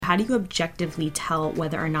how do you objectively tell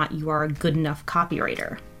whether or not you are a good enough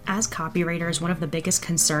copywriter? As copywriters, one of the biggest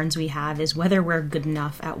concerns we have is whether we're good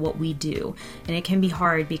enough at what we do. And it can be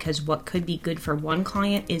hard because what could be good for one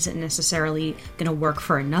client isn't necessarily going to work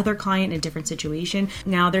for another client in a different situation.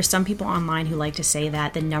 Now, there's some people online who like to say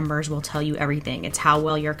that the numbers will tell you everything. It's how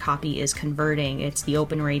well your copy is converting. It's the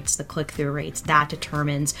open rates, the click-through rates. That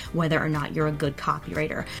determines whether or not you're a good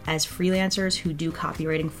copywriter. As freelancers who do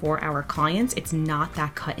copywriting for our clients, it's not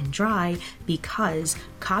that cut and dry because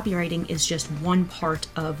copywriting is just one part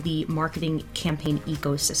of the marketing campaign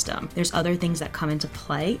ecosystem. There's other things that come into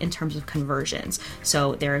play in terms of conversions.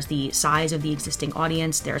 So there's the size of the existing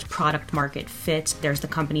audience, there's product market fit, there's the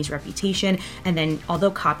company's reputation, and then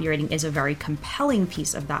although copywriting is a very compelling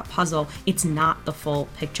piece of that puzzle, it's not the full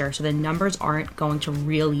picture. So the numbers aren't going to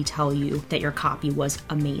really tell you that your copy was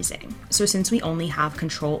amazing. So since we only have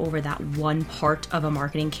control over that one part of a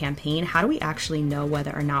marketing campaign, how do we actually know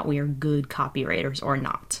whether or not we are good copywriters or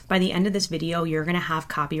not? By the end of this video, you're going to have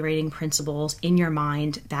copywriting principles in your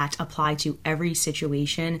mind that apply to every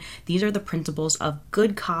situation. These are the principles of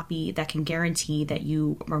good copy that can guarantee that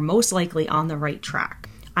you are most likely on the right track.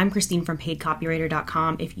 I'm Christine from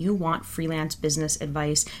paidcopywriter.com. If you want freelance business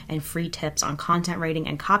advice and free tips on content writing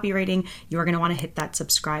and copywriting, you're going to want to hit that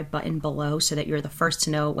subscribe button below so that you're the first to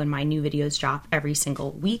know when my new videos drop every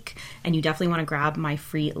single week. And you definitely want to grab my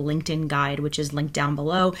free LinkedIn guide, which is linked down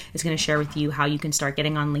below. It's going to share with you how you can start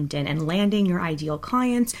getting on LinkedIn and landing your ideal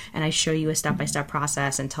clients. And I show you a step-by-step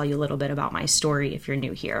process and tell you a little bit about my story if you're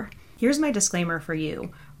new here. Here's my disclaimer for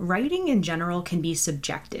you. Writing in general can be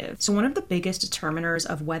subjective. So one of the biggest determiners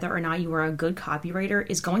of whether or not you are a good copywriter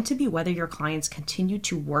is going to be whether your clients continue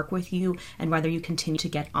to work with you and whether you continue to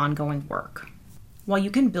get ongoing work. While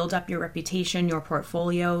you can build up your reputation, your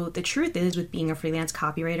portfolio, the truth is with being a freelance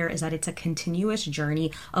copywriter is that it's a continuous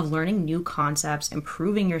journey of learning new concepts,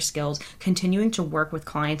 improving your skills, continuing to work with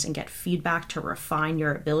clients and get feedback to refine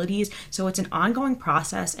your abilities. So it's an ongoing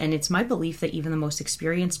process, and it's my belief that even the most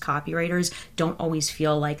experienced copywriters don't always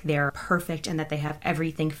feel like they're perfect and that they have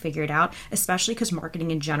everything figured out, especially because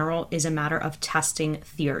marketing in general is a matter of testing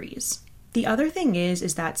theories. The other thing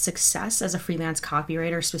is that success as a freelance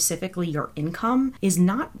copywriter, specifically your income, is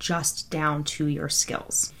not just down to your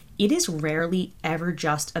skills. It is rarely ever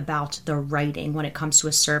just about the writing when it comes to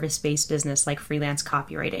a service-based business like freelance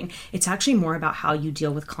copywriting. It's actually more about how you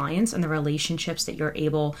deal with clients and the relationships that you're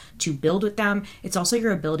able to build with them. It's also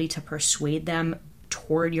your ability to persuade them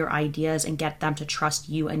toward your ideas and get them to trust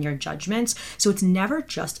you and your judgments. So it's never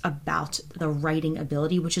just about the writing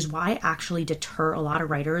ability, which is why I actually deter a lot of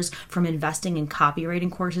writers from investing in copywriting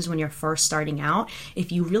courses when you're first starting out. If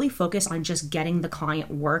you really focus on just getting the client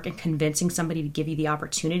work and convincing somebody to give you the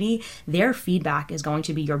opportunity, their feedback is going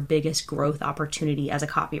to be your biggest growth opportunity as a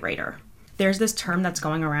copywriter. There's this term that's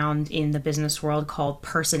going around in the business world called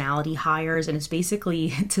personality hires, and it's basically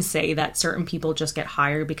to say that certain people just get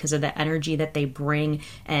hired because of the energy that they bring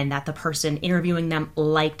and that the person interviewing them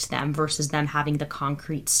liked them versus them having the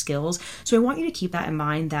concrete skills. So I want you to keep that in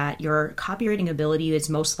mind, that your copywriting ability is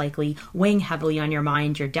most likely weighing heavily on your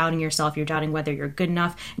mind. You're doubting yourself, you're doubting whether you're good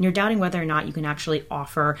enough, and you're doubting whether or not you can actually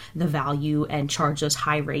offer the value and charge those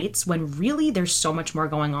high rates when really there's so much more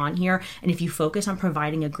going on here. And if you focus on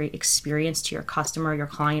providing a great experience to your customer, your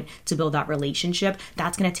client, to build that relationship,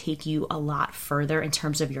 that's going to take you a lot further in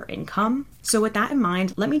terms of your income. So with that in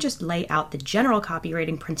mind, let me just lay out the general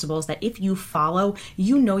copywriting principles that if you follow,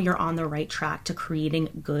 you know you're on the right track to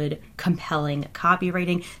creating good, compelling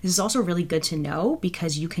copywriting. This is also really good to know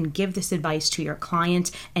because you can give this advice to your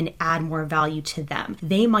client and add more value to them.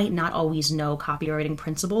 They might not always know copywriting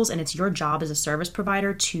principles, and it's your job as a service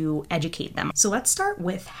provider to educate them. So let's start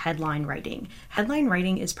with headline writing. Headline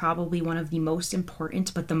writing is probably one of the most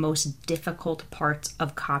important but the most difficult parts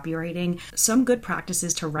of copywriting. Some good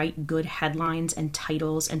practices to write good headlines and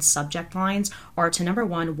titles and subject lines are to, number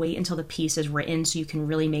one, wait until the piece is written so you can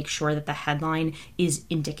really make sure that the headline is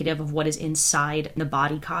indicative of what is inside the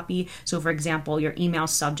body copy. So for example, your email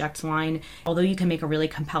subject line, although you can make a really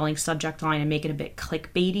compelling subject line and make it a bit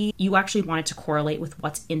clickbaity, you actually want it to correlate with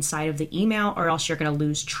what's inside of the email or else you're going to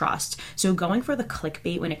lose trust. So going for the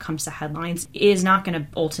clickbait when it comes to headlines is not going to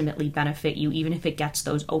ultimately benefit you, even if it gets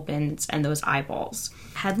those opens and those eyeballs.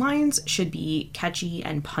 Headlines should be catchy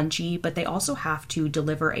and punchy, but they also have to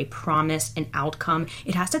deliver a promise, an outcome.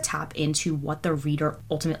 It has to tap into what the reader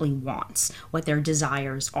ultimately wants, what their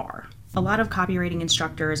desires are. A lot of copywriting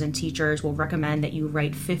instructors and teachers will recommend that you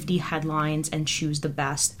write 50 headlines and choose the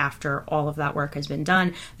best after all of that work has been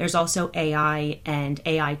done. There's also AI and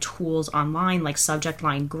AI tools online like subject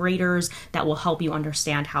line graders that will help you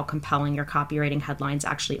understand how compelling your copywriting headlines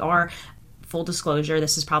actually are. full disclosure,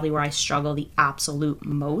 this is probably where I struggle the absolute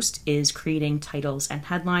most, is creating titles and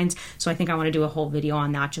headlines. So I think I want to do a whole video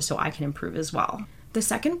on that just so I can improve as well. The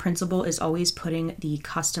second principle is always putting the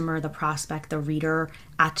customer, the prospect, the reader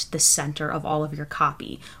at the center of all of your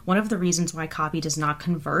copy. One of the reasons why copy does not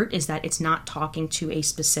convert is that it's not talking to a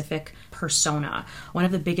specific persona. One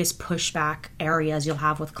of the biggest pushback areas you'll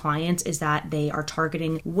have with clients is that they are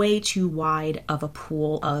targeting way too wide of a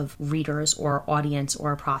pool of readers or audience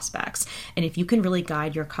or prospects. And if you can really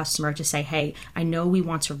guide your customer to say, hey, I know we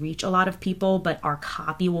want to reach a lot of people, but our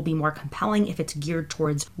copy will be more compelling if it's geared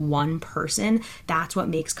towards one person, that's what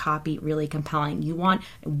makes copy really compelling. You want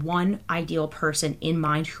one ideal person in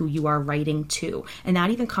mind who you are writing to. And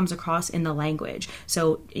that even comes across in the language.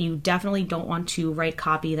 So you definitely don't want to write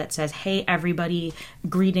copy that says, hey, everybody,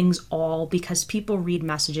 greetings all, because people read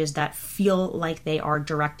messages that feel like they are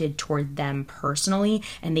directed toward them personally,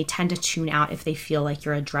 and they tend to tune out if they feel like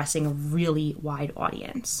you're addressing a really wide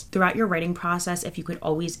audience. Throughout your writing process, if you could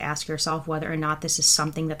always ask yourself whether or not this is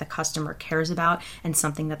something that the customer cares about and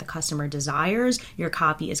something that the customer desires, your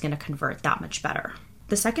copy is going to convert that much better.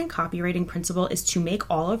 The second copywriting principle is to make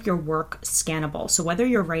all of your work scannable. So whether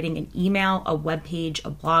you're writing an email, a web page, a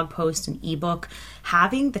blog post, an ebook,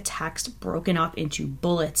 having the text broken up into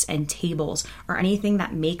bullets and tables or anything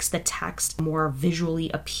that makes the text more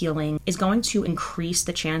visually appealing is going to increase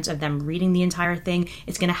the chance of them reading the entire thing.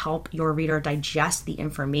 It's going to help your reader digest the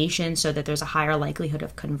information so that there's a higher likelihood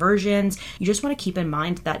of conversions. You just want to keep in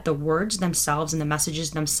mind that the words themselves and the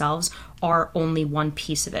messages themselves are only one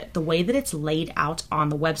piece of it. The way that it's laid out on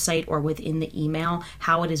the website or within the email,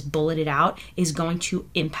 how it is bulleted out, is going to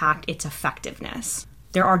impact its effectiveness.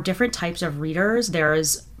 There are different types of readers.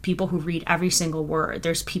 There's people who read every single word.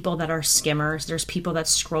 There's people that are skimmers. There's people that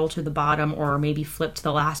scroll to the bottom or maybe flip to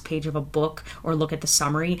the last page of a book or look at the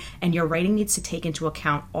summary. And your writing needs to take into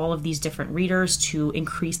account all of these different readers to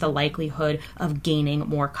increase the likelihood of gaining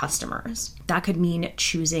more customers. That could mean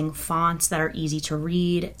choosing fonts that are easy to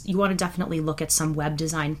read. You want to definitely look at some web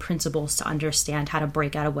design principles to understand how to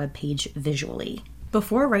break out a web page visually.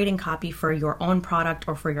 Before writing copy for your own product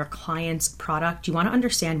or for your client's product, you want to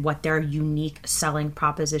understand what their unique selling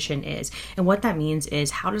proposition is. And what that means is,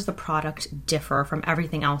 how does the product differ from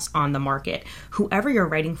everything else on the market? Whoever you're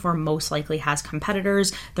writing for most likely has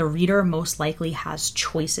competitors. The reader most likely has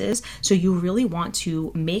choices. So you really want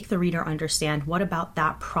to make the reader understand what about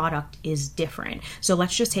that product is different. So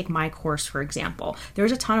let's just take my course, for example.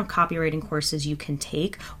 There's a ton of copywriting courses you can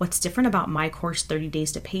take. What's different about my course, 30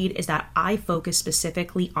 Days to Paid, is that I focus specifically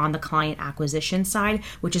on the client acquisition side,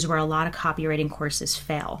 which is where a lot of copywriting courses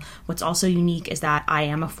fail. What's also unique is that I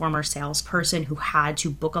am a former salesperson who had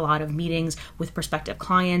to book a lot of meetings with prospective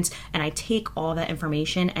clients, and I take all that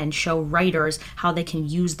information and show writers how they can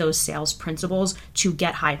use those sales principles to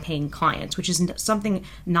get high-paying clients, which is something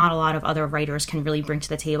not a lot of other writers can really bring to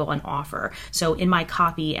the table and offer. So in my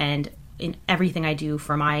copy and in everything I do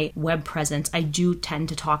for my web presence, I do tend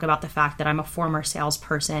to talk about the fact that I'm a former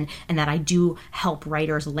salesperson and that I do help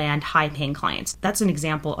writers land high-paying clients. That's an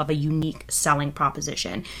example of a unique selling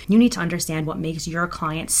proposition. You need to understand what makes your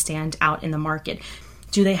client stand out in the market.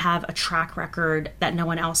 Do they have a track record that no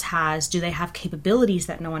one else has? Do they have capabilities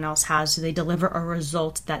that no one else has? Do they deliver a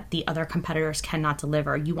result that the other competitors cannot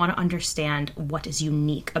deliver? You want to understand what is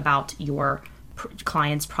unique about your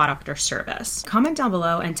client's product or service. Comment down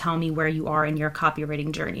below and tell me where you are in your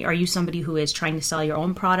copywriting journey. Are you somebody who is trying to sell your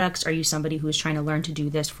own products? Are you somebody who is trying to learn to do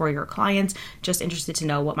this for your clients? Just interested to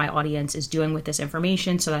know what my audience is doing with this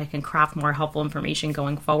information so that I can craft more helpful information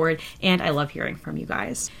going forward. And I love hearing from you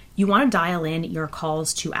guys. You want to dial in your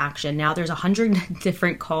calls to action. Now, there's 100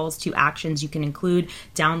 different calls to actions you can include.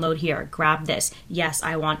 Download here, grab this, yes,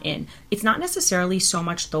 I want in. It's not necessarily so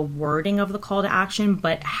much the wording of the call to action,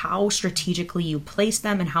 but how strategically you place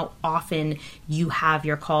them and how often you have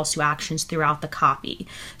your calls to actions throughout the copy.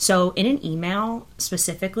 So in an email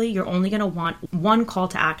specifically, you're only going to want one call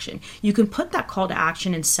to action. You can put that call to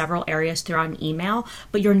action in several areas throughout an email,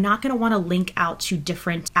 but you're not going to want to link out to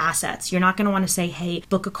different assets. You're not going to want to say, hey,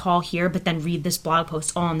 book a call here, but then read this blog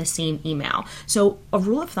post all in the same email. So a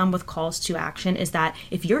rule of thumb with calls to action is that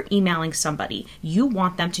if you're emailing somebody, you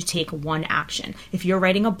want them to take one action. If you're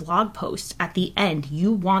writing a blog post, at the end,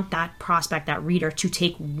 you want that prospect, that reader, to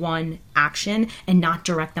take one action and not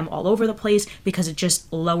direct them all over the place, because it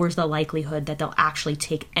just lowers the likelihood that they'll actually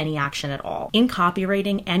take any action at all. In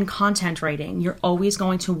copywriting and content writing, you're always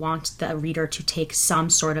going to want the reader to take some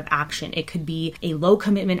sort of action. It could be a low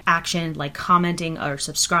commitment action like commenting or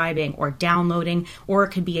subscribing or downloading, or it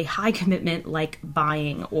could be a high commitment like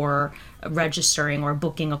buying or registering or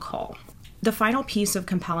booking a call. The final piece of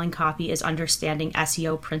compelling copy is understanding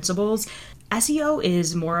SEO principles. SEO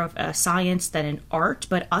is more of a science than an art,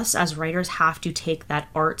 but us as writers have to take that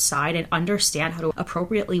art side and understand how to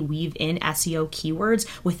appropriately weave in SEO keywords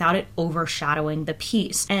without it overshadowing the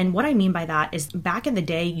piece. And what I mean by that is back in the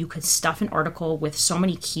day, you could stuff an article with so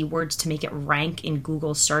many keywords to make it rank in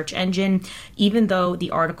Google's search engine, even though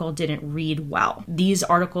the article didn't read well. These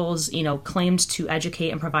articles, claimed to educate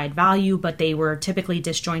and provide value, but they were typically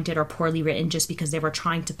disjointed or poorly written just because they were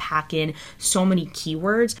trying to pack in so many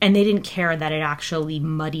keywords and they didn't care that it actually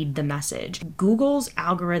muddied the message. Google's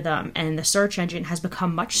algorithm and the search engine has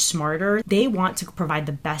become much smarter. They want to provide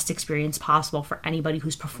the best experience possible for anybody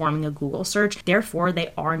who's performing a Google search. Therefore,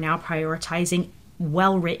 they are now prioritizing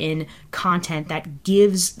well-written content that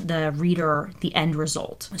gives the reader the end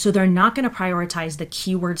result. So they're not going to prioritize the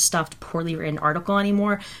keyword-stuffed, poorly written article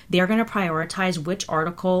anymore. They're going to prioritize which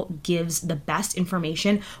article gives the best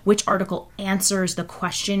information, which article answers the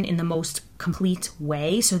question in the most complete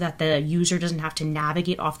way so that the user doesn't have to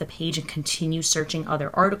navigate off the page and continue searching other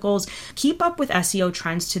articles. Keep up with SEO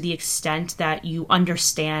trends to the extent that you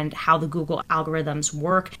understand how the Google algorithms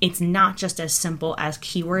work. It's not just as simple as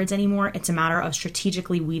keywords anymore. It's a matter of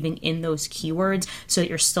strategically weaving in those keywords so that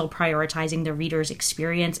you're still prioritizing the reader's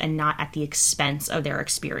experience and not at the expense of their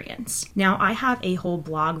experience. Now, I have a whole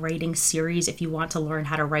blog writing series if you want to learn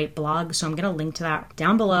how to write blogs, so I'm going to link to that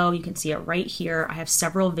down below. You can see it right here. I have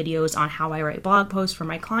several videos on how I write blog posts for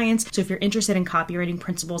my clients. So if you're interested in copywriting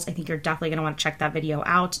principles, I think you're definitely going to want to check that video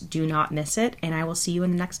out. Do not miss it. And I will see you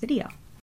in the next video.